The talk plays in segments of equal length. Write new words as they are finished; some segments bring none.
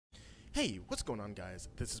Hey, what's going on, guys?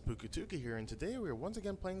 This is PukaTuka here, and today we are once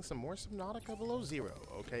again playing some more Subnautica Below Zero.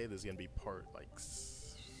 Okay, this is gonna be part, like,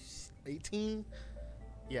 18?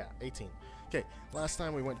 Yeah, 18. Okay, last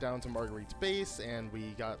time we went down to Marguerite's base, and we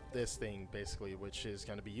got this thing, basically, which is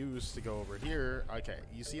gonna be used to go over here. Okay,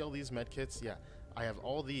 you see all these medkits? Yeah, I have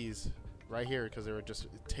all these right here, because they were just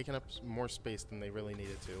taking up more space than they really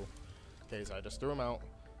needed to. Okay, so I just threw them out.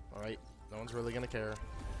 Alright, no one's really gonna care.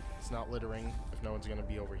 It's not littering if no one's gonna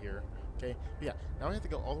be over here. Okay, but yeah, now I have to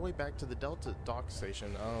go all the way back to the Delta dock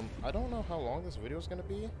station. I don't know how long this video is gonna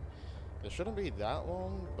be. It shouldn't be that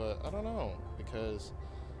long, but I don't know, because,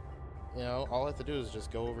 you know, all I have to do is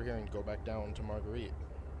just go over here and go back down to Marguerite.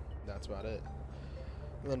 That's about it.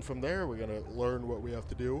 And then from there, we're gonna learn what we have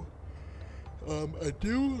to do.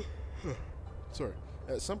 Sorry.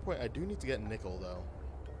 At some point, I do need to get nickel, though.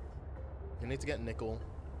 I need to get nickel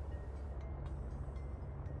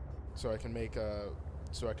so I can make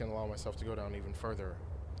so I can allow myself to go down even further.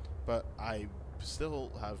 But I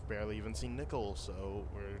still have barely even seen nickel, so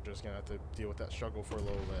we're just gonna have to deal with that struggle for a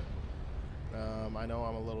little bit. I know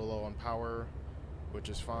I'm a little low on power, which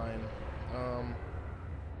is fine.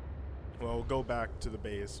 Well, go back to the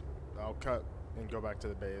base. I'll cut and go back to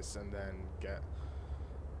the base and then get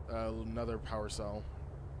another power cell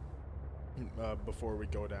before we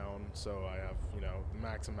go down, so I have, you know, the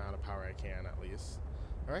max amount of power I can at least.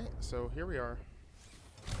 Alright, so here we are.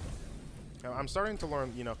 Now, I'm starting to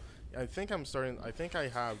learn, you know, I think I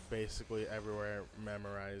have basically everywhere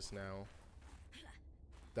memorized now.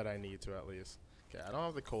 That I need to, at least. Okay, I don't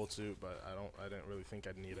have the cold suit, but I didn't really think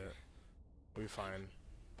I'd need it. We'll be fine.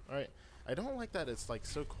 Alright, I don't like that it's, like,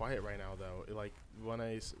 so quiet right now, though. Like, when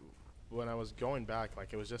I was going back,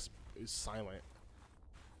 like, it was silent.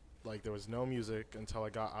 Like, there was no music until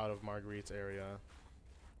I got out of Marguerite's area.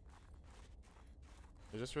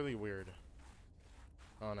 It's just really weird.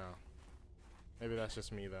 Oh no. Maybe that's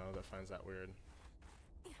just me, though, that finds that weird.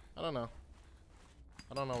 I don't know.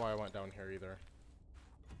 I don't know why I went down here either.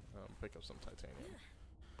 Pick up some titanium.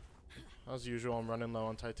 As usual, I'm running low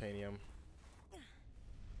on titanium.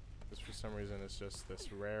 Because for some reason it's just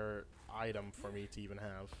this rare item for me to even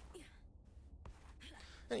have.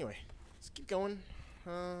 Anyway, let's keep going.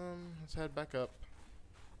 Let's head back up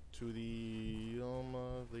to the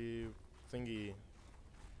thingy.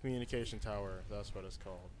 Communication tower, that's what it's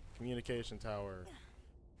called. Communication tower.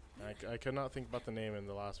 I could not think about the name in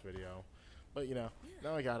the last video. But, you know,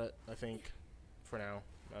 now I got it, I think. For now,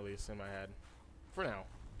 at least in my head. For now.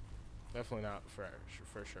 Definitely not for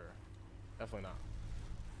sure. Definitely not.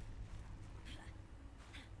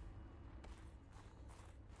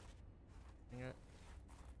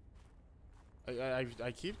 Yeah.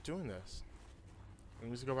 I keep doing this. I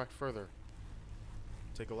need to go back further.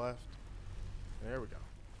 Take a left. There we go.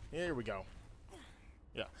 Here we go.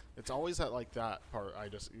 Yeah, it's always at like that part.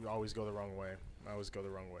 You always go the wrong way. I always go the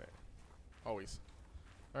wrong way. Always.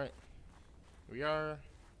 Alright. Here we are.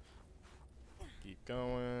 Keep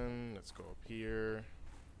going. Let's go up here.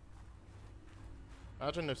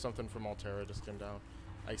 Imagine if something from Altera just came down.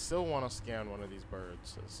 I still want to scan one of these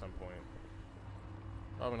birds at some point.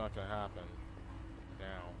 Probably not going to happen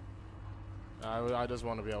now. I just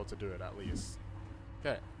want to be able to do it at least.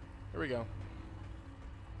 Okay. Here we go.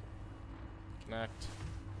 Connect.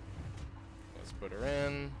 Let's put her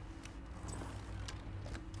in.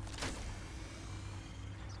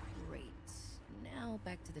 Great. Now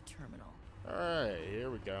back to the terminal. Alright, here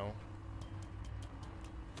we go.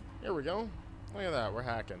 Here we go. Look at that, we're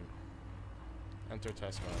hacking. Enter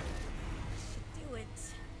test mode. Do it.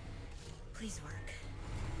 Please work.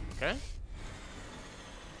 Okay.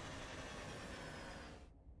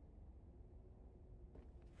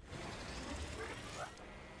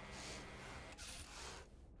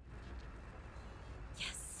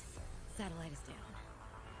 Satellite is down.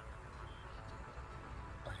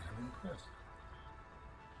 I am impressed.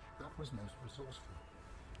 That was most resourceful.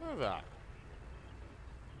 Look at that.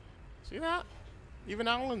 See that? Even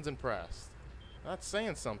Alan's impressed. That's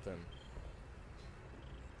saying something.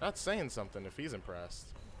 That's saying something if he's impressed.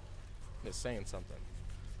 It's saying something.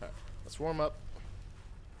 Alright, let's warm up.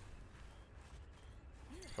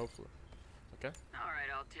 Hopefully. Okay.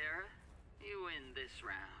 Alright, Altera. You win this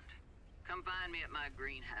round. Come find me at my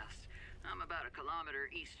greenhouse. I'm about 1 kilometer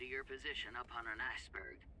east of your position up on an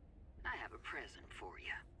iceberg. I have a present for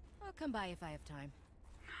you. I'll come by if I have time.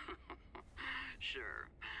 Sure,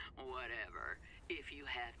 whatever. If you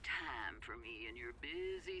have time for me in your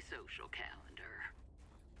busy social calendar.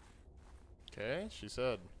 Okay, she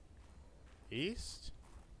said east?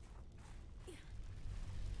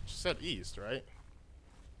 She said east, right?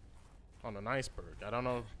 On an iceberg. I don't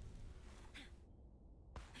know.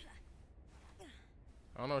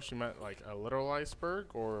 don't know if she meant like a literal iceberg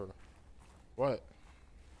or what.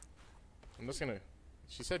 I'm just gonna.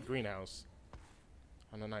 She said greenhouse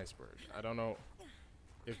on an iceberg. I don't know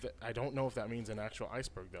if I don't know if that means an actual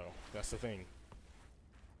iceberg though. That's the thing.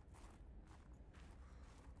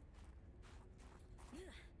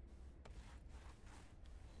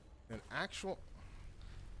 An actual,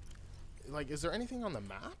 like, is there anything on the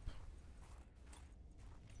map?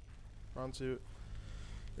 Prawn suit.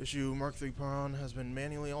 Issue Mark III prawn has been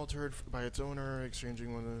manually altered by its owner,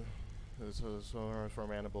 exchanging one for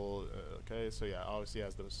mandible. Okay, so yeah, obviously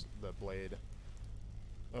has the blade.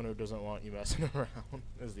 Owner doesn't want you messing around.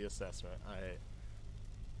 Is the assessment.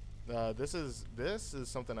 This is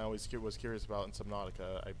something I always was curious about in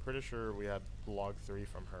Subnautica. I'm pretty sure we had log 3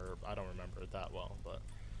 from her. I don't remember it that well, but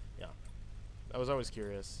yeah, I was always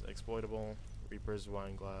curious. Exploitable. Reaper's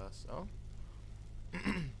wine glass. Oh.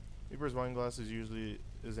 Reaper's wine glass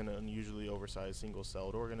is an unusually oversized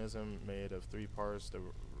single-celled organism made of 3 parts: the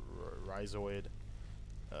rhizoid,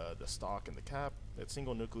 the stalk, and the cap. Its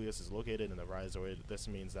single nucleus is located in the rhizoid. This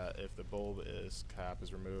means that if the bulb cap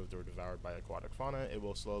is removed or devoured by aquatic fauna, it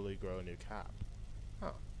will slowly grow a new cap.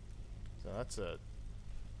 Huh. So that's a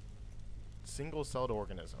single-celled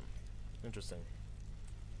organism. Interesting.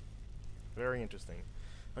 Very interesting.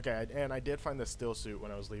 Okay, and I did find the still suit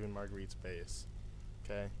when I was leaving Marguerite's base.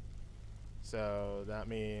 Okay. So that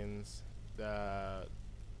means that,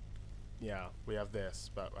 yeah, we have this,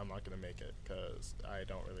 but I'm not going to make it because I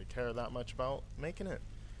don't really care that much about making it.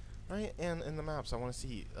 Right? And in the maps, I want to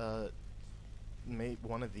see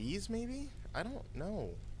one of these, maybe? I don't know.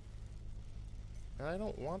 And I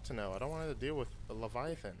don't want to know. I don't want to deal with a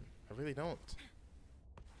Leviathan. I really don't.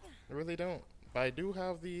 I really don't. But I do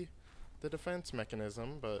have the defense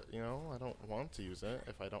mechanism, but, you know, I don't want to use it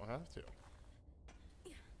if I don't have to.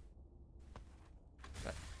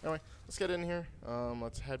 Anyway, let's get in here.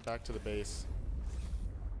 Let's head back to the base.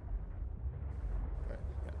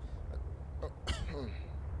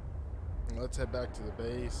 Let's head back to the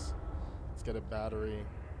base. Let's get a battery.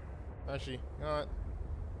 Actually, you know what?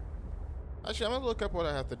 Actually, I'm gonna look up what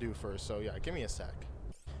I have to do first. So yeah, give me a sec.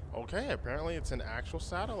 Okay, apparently it's an actual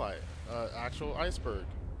satellite, actual iceberg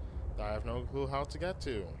that I have no clue how to get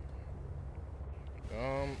to.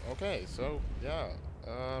 Okay, so yeah,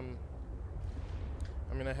 I'm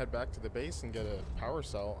gonna head back to the base and get a power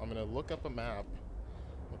cell. I'm gonna look up a map.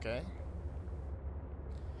 Okay.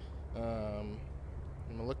 I'm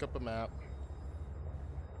gonna look up a map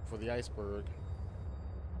for the iceberg.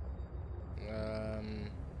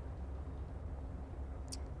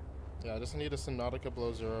 Yeah, I just need a Subnautica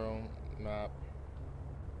below zero map.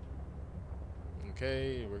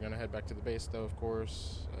 Okay, we're gonna head back to the base though, of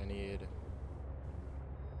course. I need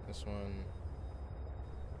this one.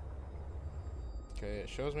 Okay, it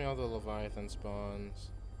shows me all the Leviathan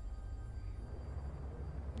spawns.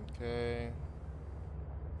 Okay.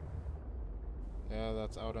 Yeah,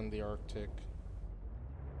 that's out in the Arctic.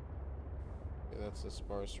 Okay, that's the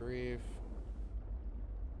Sparse Reef.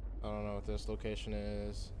 I don't know what this location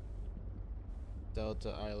is.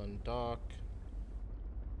 Delta Island Dock.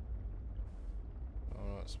 I don't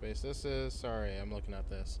know what space this is. Sorry, I'm looking at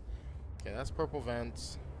this. Okay, that's Purple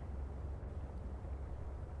Vents.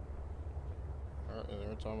 Alright,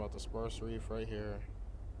 we're talking about the Sparse Reef right here.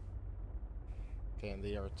 Okay, in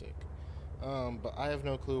the Arctic. But I have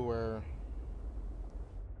no clue where...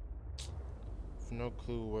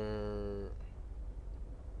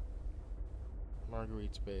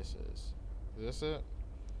 Marguerite's base is. Is this it?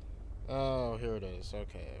 Oh, here it is.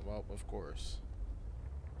 Okay, well, of course.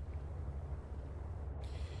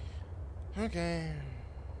 Okay.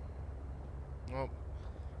 Well,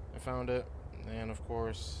 I found it. And of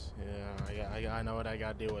course, yeah, I know what I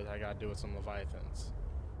gotta deal with. I gotta deal with some Leviathans.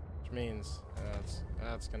 Which means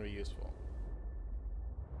that's gonna be useful.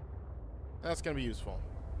 That's gonna be useful.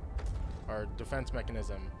 Our defense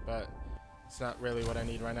mechanism, but it's not really what I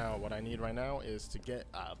need right now. What I need right now is to get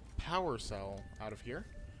a power cell out of here.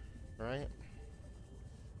 Right?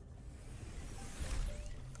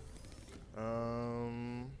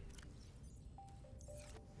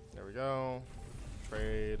 There we go.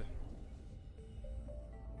 Trade.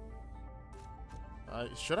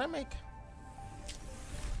 Should I make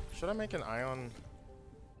an ion?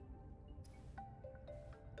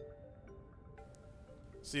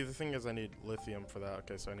 See, the thing is I need lithium for that.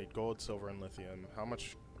 Okay, so I need gold, silver, and lithium. How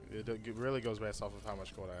much? It really goes based off of how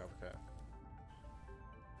much gold I have. Okay.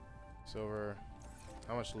 Silver.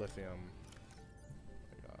 How much lithium?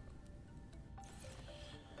 I got.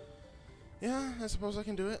 Yeah, I suppose I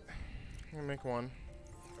can do it. I'm gonna make one.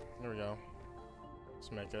 There we go.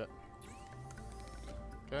 Let's make it.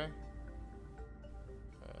 Okay.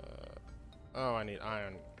 Oh, I need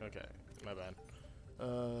iron. Okay, my bad.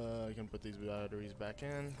 I can put these batteries back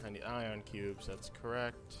in. I need ion cubes. That's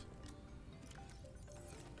correct.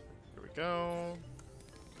 Here we go.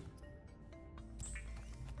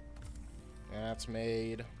 That's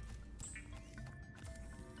made.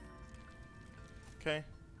 Okay.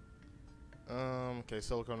 Okay,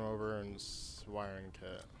 silicone rubber and wiring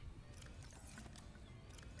kit.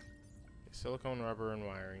 Okay, silicone rubber and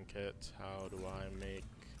wiring kit. How do I make...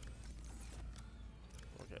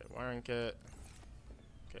 Okay, wiring kit.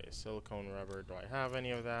 Okay, silicone rubber. Do I have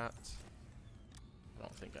any of that? I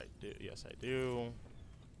don't think I do. Yes, I do.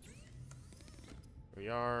 Here we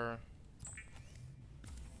are.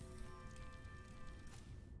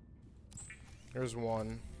 Here's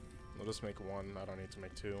one. We'll just make one. I don't need to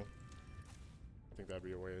make two. I think that'd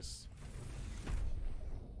be a waste.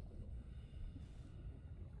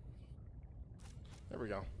 There we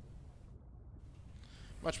go.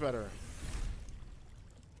 Much better.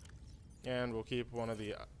 And we'll keep one of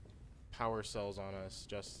the power cells on us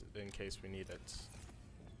just in case we need it.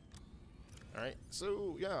 Alright,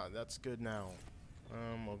 so yeah, that's good now.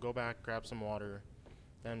 We'll go back, grab some water,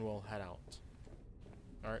 then we'll head out.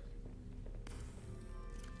 Alright.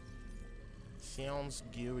 Sounds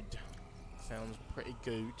good. Sounds pretty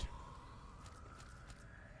good.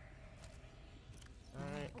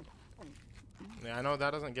 Alright. Yeah, I know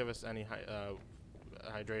that doesn't give us any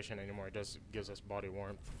hydration anymore. It just gives us body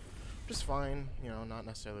warmth. Which is fine. You know, not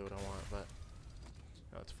necessarily what I want, but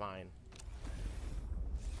no, it's fine.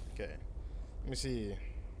 Okay. Let me see.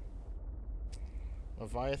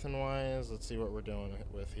 Leviathan-wise, let's see what we're doing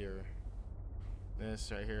with here.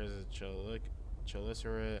 This right here is a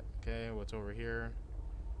chelicerate. Okay, what's over here?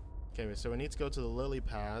 Okay, so we need to go to the lily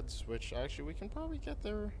pads, which actually we can probably get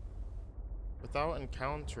there without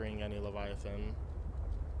encountering any Leviathan.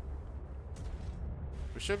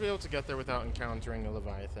 We should be able to get there without encountering a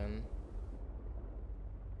Leviathan.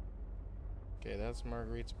 Okay, that's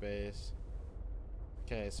Marguerite's base.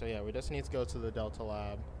 Okay, so yeah, we just need to go to the Delta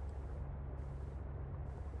Lab.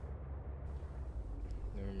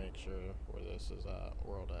 Let me make sure where this is at.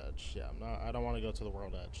 World Edge. Yeah, I don't want to go to the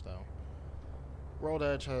World Edge though. World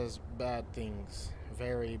Edge has bad things.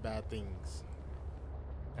 Very bad things.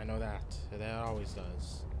 I know that. That always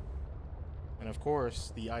does. And of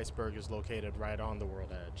course, the iceberg is located right on the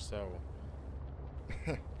World Edge, so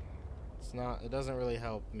it doesn't really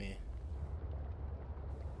help me.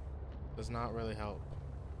 Does not really help.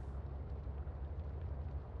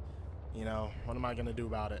 You know, what am I gonna do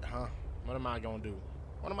about it, huh? What am I gonna do?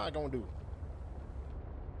 What am I gonna do?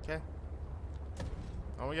 Okay.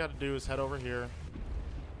 All we gotta do is head over here.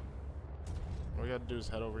 All we gotta do is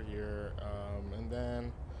head over here, and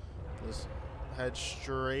then just head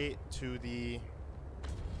straight to the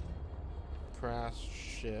crashed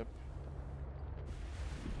ship.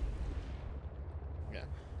 Yeah,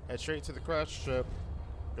 head straight to the crashed ship.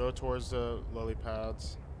 Go towards the lily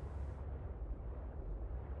pads.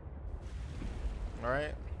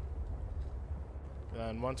 Alright.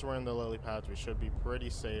 Then once we're in the lily pads, we should be pretty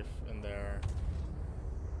safe in there.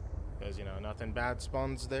 Because, you know, nothing bad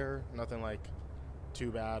spawns there. Nothing, like,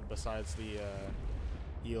 too bad besides the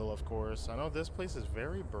eel, of course. I know this place is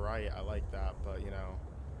very bright. I like that, but, you know.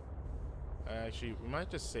 Actually, we might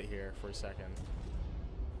just sit here for a second.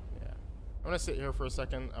 I'm gonna sit here for a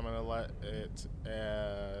second. I'm gonna let it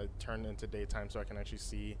turn into daytime so I can actually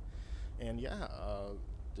see. And yeah,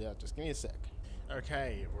 just give me a sec.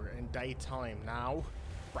 Okay, we're in daytime now.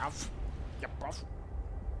 Bruv. Yeah, bruv.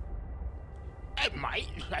 Hey, mate.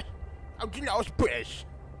 How'd you know it's British?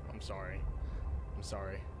 I'm sorry. I'm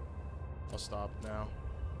sorry. I'll stop now.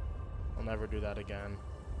 I'll never do that again.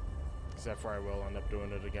 Except for I will end up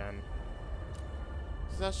doing it again.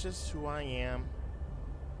 'Cause that's just who I am.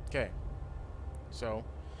 Okay. So,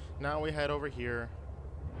 now we head over here.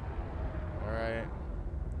 Alright.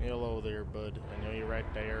 Hello there, bud. I know you're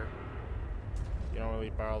right there. You don't really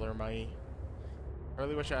bother me. I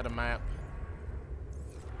really wish I had a map.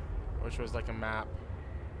 I wish it was like a map.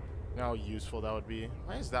 You know how useful that would be.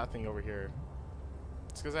 Why is that thing over here?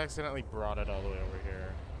 It's because I accidentally brought it all the way over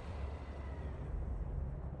here.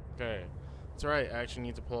 Okay. It's alright. I actually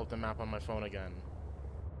need to pull up the map on my phone again.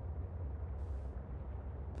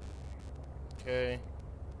 Okay.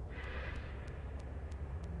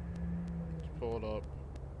 Let's pull it up.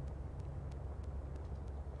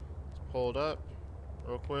 Let's pull it up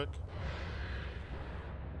real quick.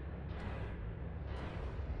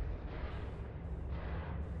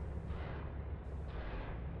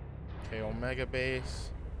 Okay, Omega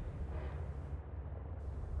Base.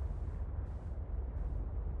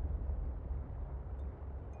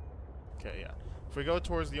 Okay, yeah. If we go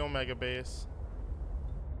towards the Omega base,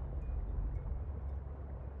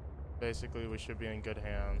 basically we should be in good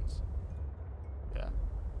hands. Yeah.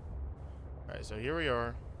 Alright, so here we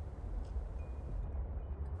are.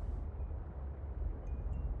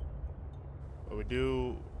 But we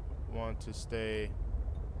do want to stay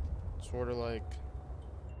sort of like...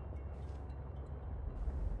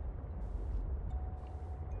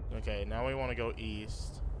 Okay, now we want to go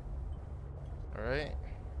east. Alright.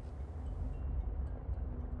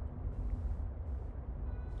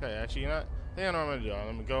 Okay, actually, you know what? I think I know what I'm going to do. I'm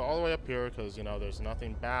going to go all the way up here because, you know, there's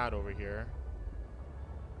nothing bad over here.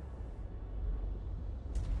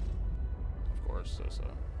 Of course, so.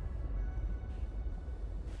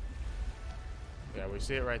 Yeah, we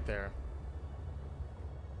see it right there.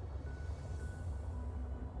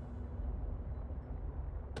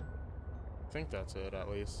 I think that's it, at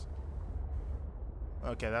least.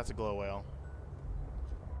 Okay, that's a glow whale.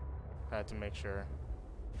 Had to make sure.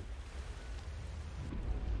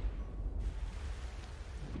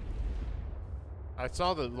 I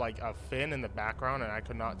saw the like a fin in the background and I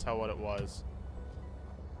could not tell what it was.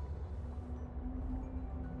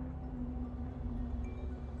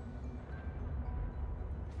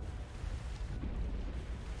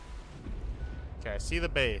 Okay, I see the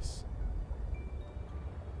base.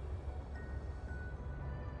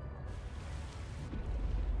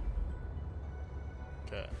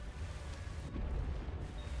 Okay.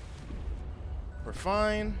 We're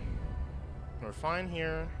fine. We're fine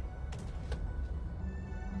here.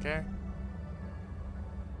 Okay.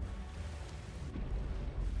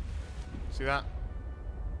 See that?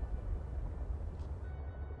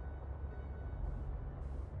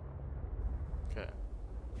 Okay.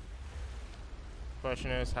 Question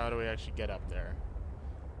is, how do we actually get up there?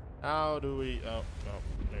 How do we... Oh, no.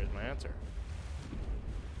 There's my answer.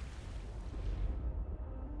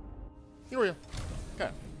 Here we go. Okay.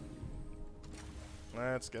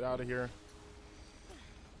 Let's get out of here.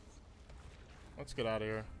 Let's get out of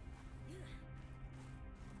here.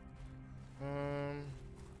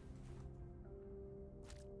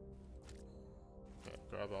 Okay,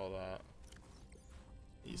 grab all that.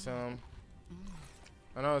 Eat some.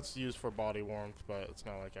 I know it's used for body warmth, but it's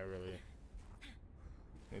not like I really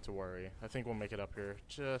need to worry. I think we'll make it up here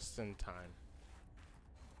just in time.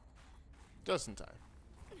 Just in time.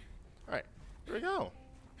 Alright, here we go.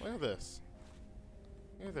 Look at this.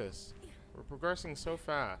 Look at this. We're progressing so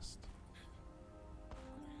fast.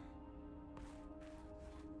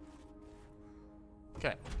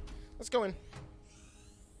 Okay, let's go in.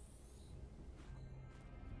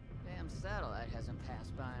 Damn satellite hasn't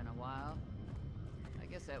passed by in a while. I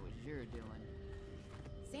guess that was your doing.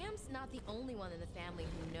 Sam's not the only one in the family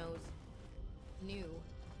who knew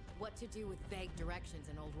what to do with vague directions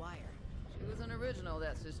in Old Wire. She was an original,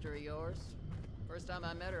 that sister of yours. First time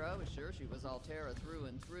I met her, I was sure she was Altera through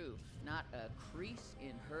and through. Not a crease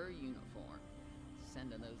in her uniform.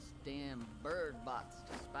 Sending those damn bird bots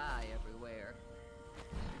to spy everywhere.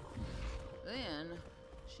 Then,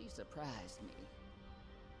 she surprised me.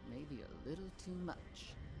 Maybe a little too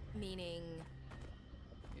much. Meaning...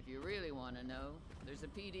 If you really want to know, there's a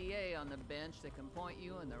PDA on the bench that can point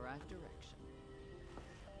you in the right direction.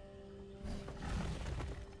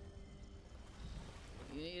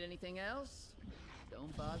 If you need anything else,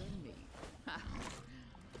 don't bother me.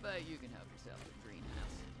 But you can help yourself to the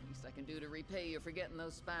greenhouse. Least I can do to repay you for getting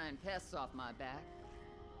those spine pests off my back.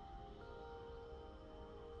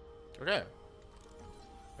 Okay.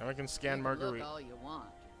 Now we can scan You can Marguerite. look all you want.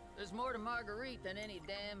 There's more to Marguerite than any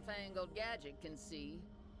damn fangled gadget can see.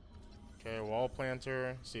 Okay, wall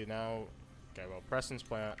planter. See now. Okay, well, Preston's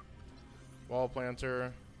plant. Wall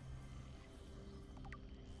planter.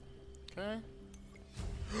 Okay.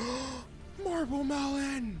 Marble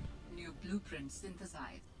melon! New blueprint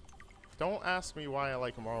synthesized. Don't ask me why I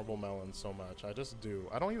like marble melon so much. I just do.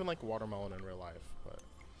 I don't even like watermelon in real life. But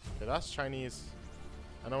okay, that's Chinese.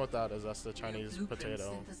 I know what that is. That's the Chinese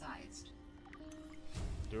potato. Synthesized.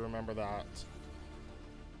 Do remember that.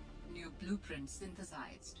 New blueprint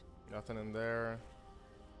synthesized. Nothing in there.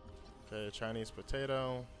 Okay, Chinese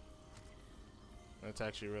potato. That's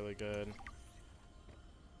actually really good.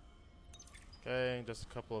 Okay, just a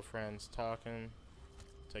couple of friends talking.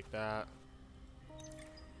 Take that.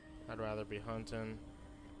 I'd rather be hunting.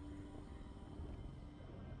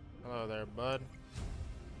 Hello there, bud.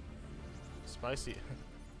 Spicy.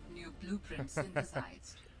 New blueprint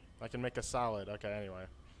synthesized. I can make a salad. Okay, anyway.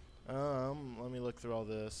 Let me look through all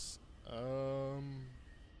this.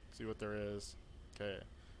 See what there is. Okay.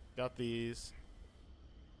 Got these.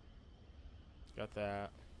 Got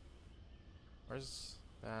that. Where's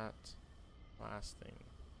that last thing?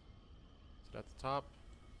 Is it at the top?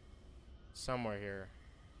 Somewhere here.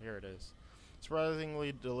 Here it is.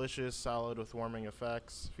 Surprisingly delicious salad with warming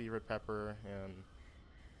effects, fevered pepper, and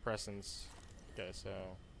presence. Okay, so.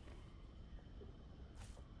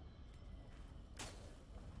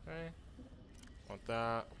 Okay. Want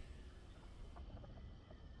that.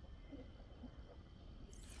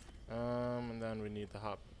 And then we need the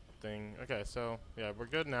hop thing. Okay, so yeah, we're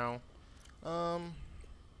good now. I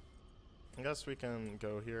guess we can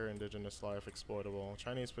go here. Indigenous life, exploitable,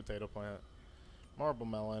 Chinese potato plant, marble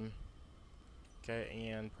melon. Okay,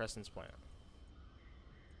 and presence plant.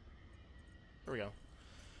 Here we go.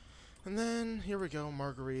 And then here we go,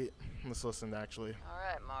 Marguerite. Let's listen actually.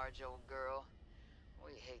 Alright, Marge, old girl.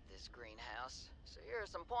 We hate this greenhouse. So here are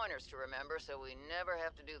some pointers to remember so we never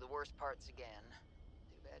have to do the worst parts again.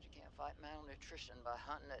 Too bad you can't fight malnutrition by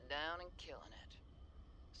hunting it down and killing it.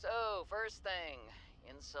 So, first thing,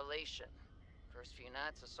 insulation. First few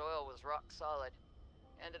nights the soil was rock solid.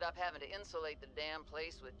 Ended up having to insulate the damn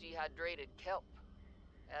place with dehydrated kelp.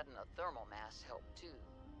 Adding a thermal mass helped too.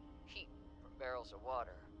 Heat from barrels of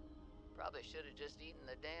water. Probably should have just eaten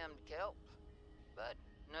the damned kelp. But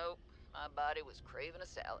nope, my body was craving a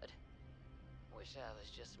salad. Wish I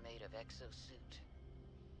was just made of exosuit.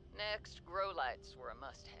 Next, grow lights were a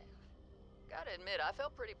must-have. Gotta admit, I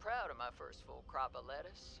felt pretty proud of my first full crop of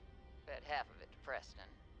lettuce. Fed half of it to Preston.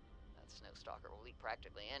 That snowstalker will eat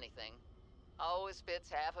practically anything. Always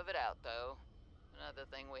spits half of it out, though. Another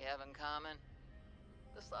thing we have in common.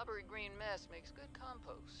 The slobbery green mess makes good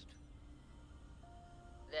compost.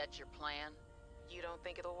 That's your plan? You don't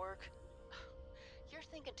think it'll work? You're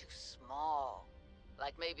thinking too small.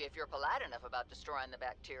 Like maybe if you're polite enough about destroying the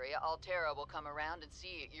bacteria, Altera will come around and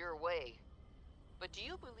see it your way. But do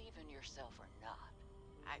you believe in yourself or not?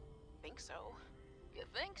 I think so. You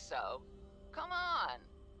think so? Come on.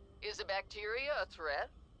 Is a bacteria a threat,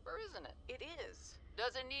 or isn't it? It is.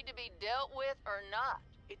 Does it need to be dealt with or not?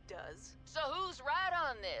 It does. So who's right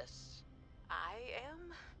on this? I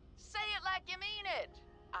am. Say it like you mean it.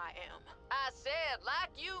 I am. I said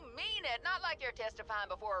like you mean it, not like you're testifying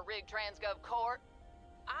before a rigged transgov court.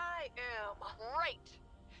 I am. Great.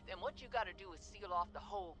 Then what you gotta do is seal off the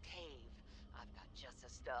whole cave. I've got just the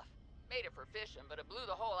stuff. Made it for fishing, but it blew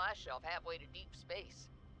the whole ice shelf halfway to deep space.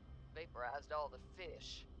 Vaporized all the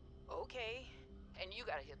fish. Okay. And you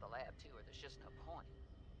gotta hit the lab too, or there's just no point.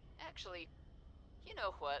 Actually, you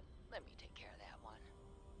know what? Let me take care of that one.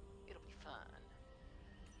 It'll be fun.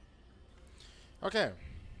 Okay.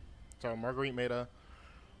 So Marguerite made a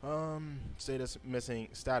status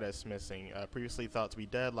missing. Previously thought to be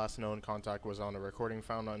dead. Last known contact was on a recording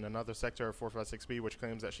found in another sector of 456B, which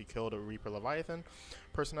claims that she killed a Reaper Leviathan.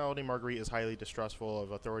 Personality: Marguerite is highly distrustful of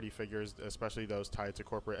authority figures, especially those tied to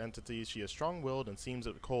corporate entities. She is strong-willed and seems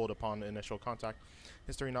cold upon initial contact.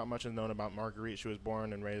 History: not much is known about Marguerite. She was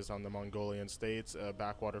born and raised on the Mongolian states, a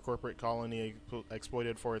backwater corporate colony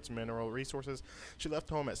exploited for its mineral resources. She left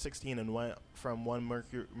home at 16 and went from one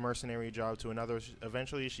mercenary job to another.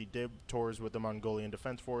 Eventually, she did tours with the Mongolian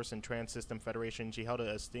Defense Force and Trans-System Federation. She held an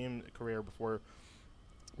esteemed career before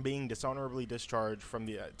being dishonorably discharged from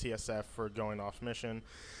the TSF for going off mission.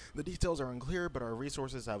 The details are unclear, but our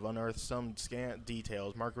resources have unearthed some scant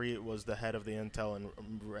details. Marguerite was the head of the Intel and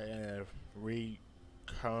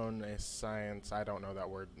Reconnaissance, I don't know that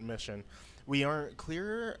word, mission. We aren't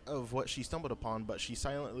clear of what she stumbled upon, but she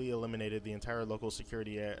silently eliminated the entire local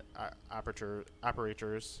security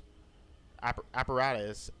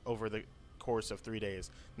apparatus over the course of 3 days.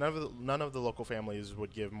 None of the local families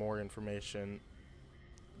would give more information.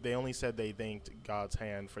 They only said they thanked God's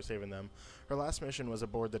hand for saving them. Her last mission was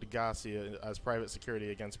aboard the Degassi as private security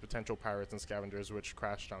against potential pirates and scavengers, which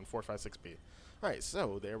crashed on 456B. Alright,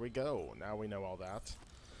 so there we go. Now we know all that.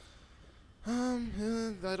 I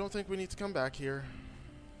don't think we need to come back here.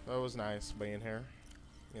 That was nice being here.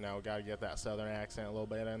 You know, gotta get that southern accent a little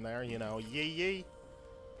bit in there. You know, yee yee.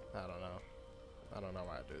 I don't know. I don't know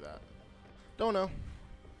why I do that. Don't know.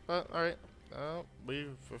 But alright.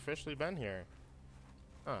 We've officially been here.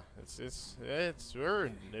 Huh, it's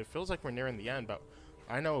weird. It feels like we're nearing the end, but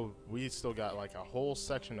I know we still got like a whole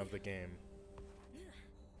section of the game.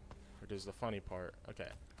 Which is the funny part.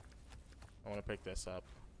 Okay. I want to pick this up.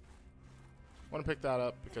 I want to pick that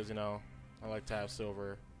up because, you know, I like to have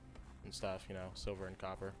silver and stuff, you know, silver and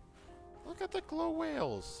copper. Look at the glow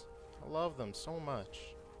whales. I love them so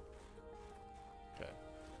much. Okay.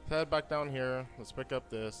 Let's head back down here. Let's pick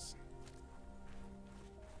up this.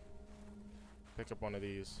 Pick up one of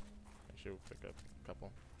these. Actually, we'll pick up a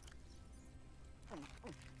couple. Okay.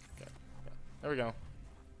 Yeah. There we go.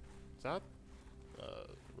 Is that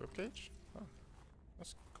ribcage? Oh,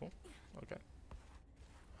 that's cool. Okay.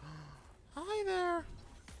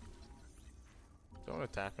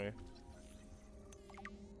 attack me.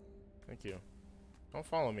 Thank you. Don't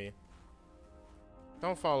follow me.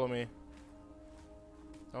 Don't follow me.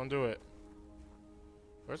 Don't do it.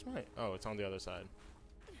 Where's my... Oh, it's on the other side.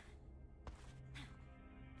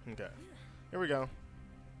 Okay. Here we go.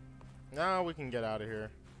 Now we can get out of here.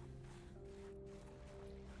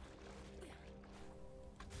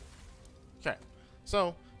 Okay.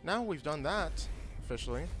 So, now we've done that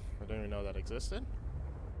officially. I didn't even know that existed.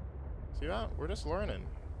 See that? We're just learning.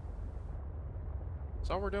 That's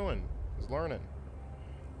all we're doing, is learning.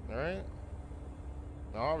 Alright?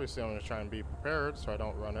 Now obviously I'm going to try and be prepared so I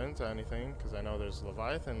don't run into anything, because I know there's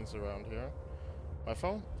leviathans around here. My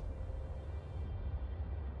phone?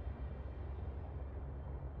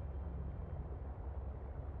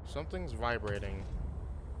 Something's vibrating.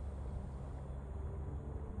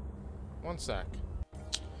 One sec.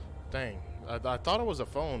 Dang. I thought it was a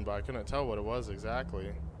phone, but I couldn't tell what it was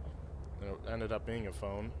exactly. And it ended up being a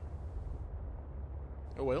phone.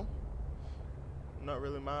 Oh well. Not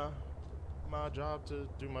really my job to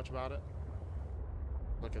do much about it.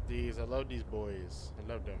 Look at these. I love these boys.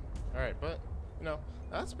 I love them. Alright, but, you know,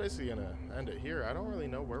 that's basically gonna end it here. I don't really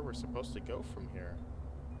know where we're supposed to go from here.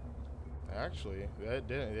 Actually, it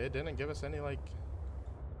didn't give us any, like,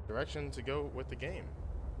 direction to go with the game.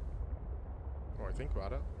 The more I think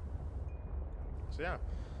about it. So yeah,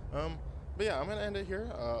 but yeah, I'm gonna end it here.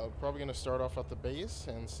 Probably gonna start off at the base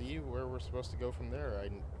and see where we're supposed to go from there. I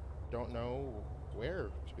don't know where,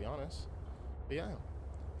 to be honest. But yeah,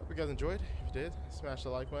 hope you guys enjoyed. If you did, smash the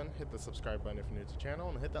like button, hit the subscribe button if you're new to the channel,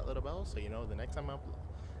 and hit that little bell so you know the next time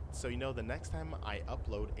I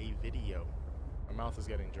upload a video. My mouth is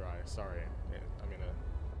getting dry. Sorry, I'm gonna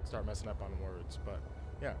start messing up on words, but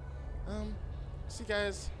yeah. See you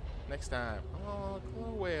guys next time. Oh,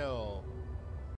 glow whale.